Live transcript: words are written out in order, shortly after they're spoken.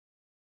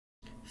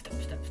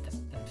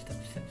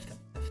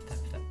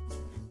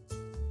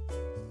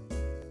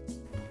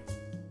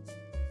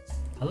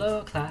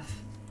Hello class,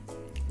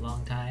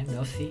 long time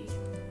no see.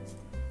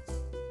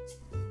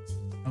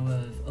 I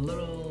was a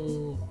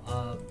little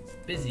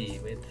busy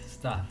with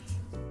stuff,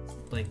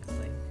 blink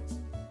blink,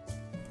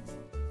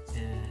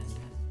 and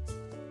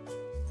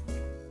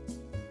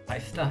by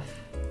stuff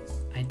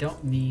I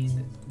don't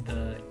mean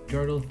the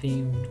Yordle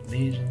themed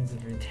Legions of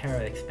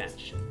Runeterra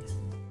expansion.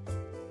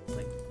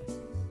 Blink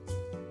blink.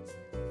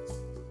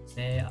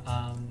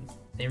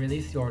 They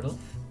released Yordles.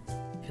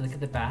 If you look at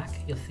the back,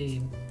 you'll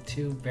see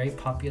two very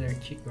popular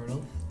cute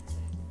Yordles,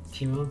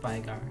 Teemo and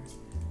Vigar.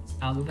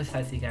 I'll move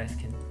aside so you guys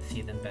can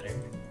see them better.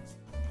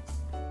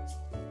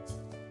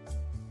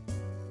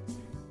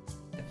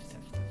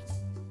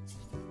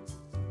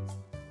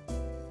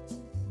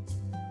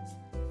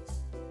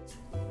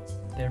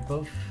 They're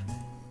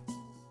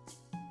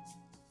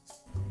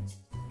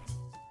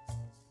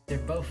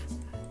both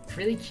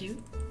really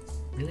cute,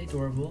 really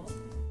adorable.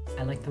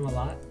 I like them a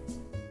lot.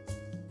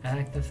 I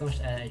like them so much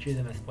that I drew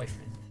them as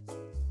boyfriends.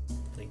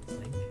 Blink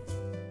blink.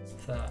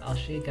 So I'll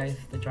show you guys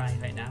the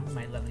drawings right now,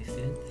 my lovely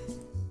students.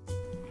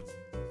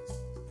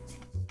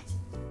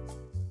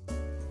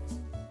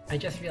 I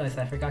just realized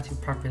I forgot to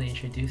properly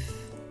introduce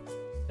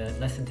the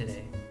lesson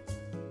today.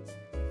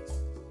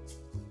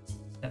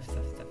 Stuff.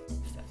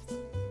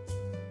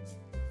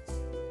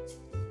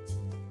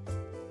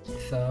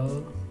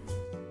 So,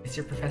 it's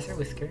your Professor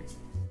Whisker.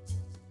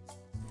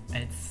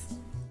 It's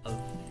a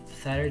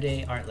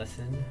Saturday art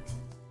lesson.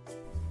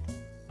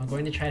 I'm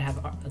going to try to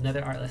have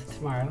another art lesson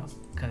tomorrow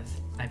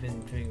because I've been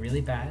doing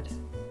really bad.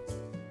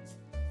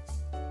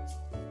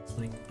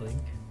 Blink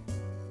blink.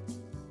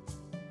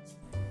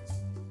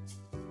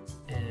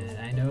 And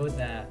I know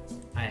that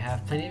I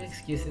have plenty of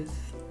excuses,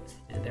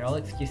 and they're all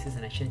excuses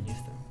and I shouldn't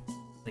use them.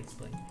 Blink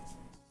blink.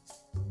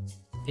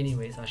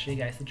 Anyways, I'll show you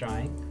guys the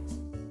drawing.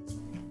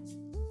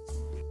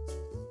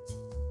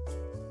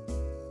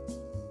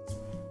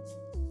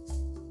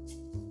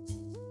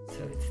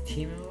 So it's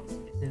Teemo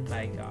and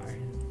Vigar.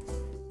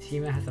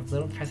 Teemo has a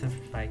little present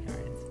for Vigar.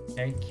 It's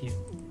very cute.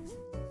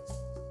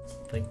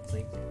 Blink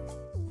blink.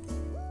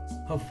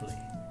 Hopefully.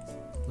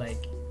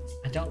 Like,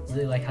 I don't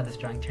really like how this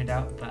drawing turned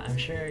out, but I'm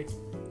sure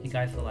you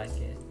guys will like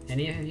it. And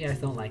even if you guys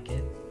don't like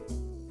it,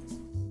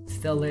 it's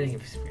still a learning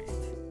experience.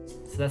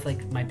 So that's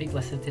like my big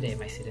lesson today,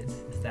 my students,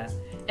 is that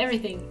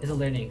everything is a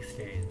learning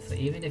experience. So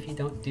even if you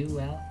don't do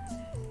well,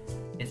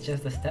 it's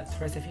just a step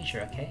towards the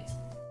future, okay?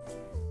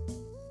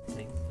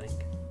 Blink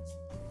blink.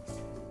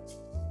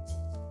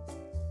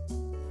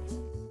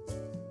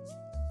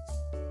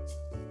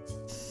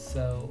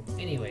 So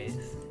anyways,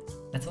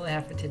 that's all I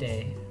have for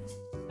today.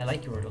 I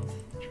like Yordles,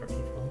 short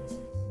people.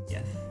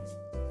 Yes.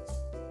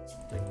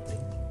 Blink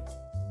blink.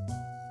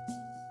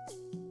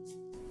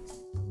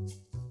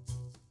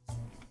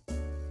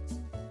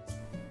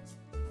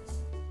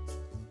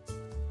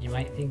 You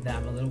might think that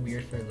I'm a little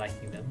weird for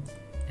liking them,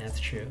 and that's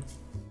true.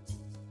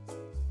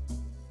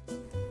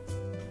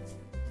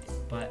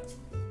 But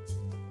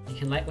you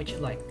can like what you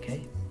like,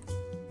 okay?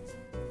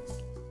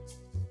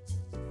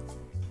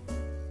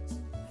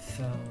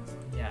 So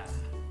yeah.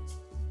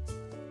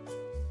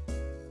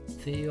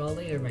 See you all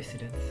later, my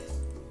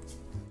students.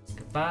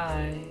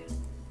 Goodbye.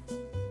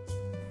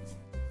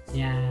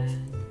 Yeah.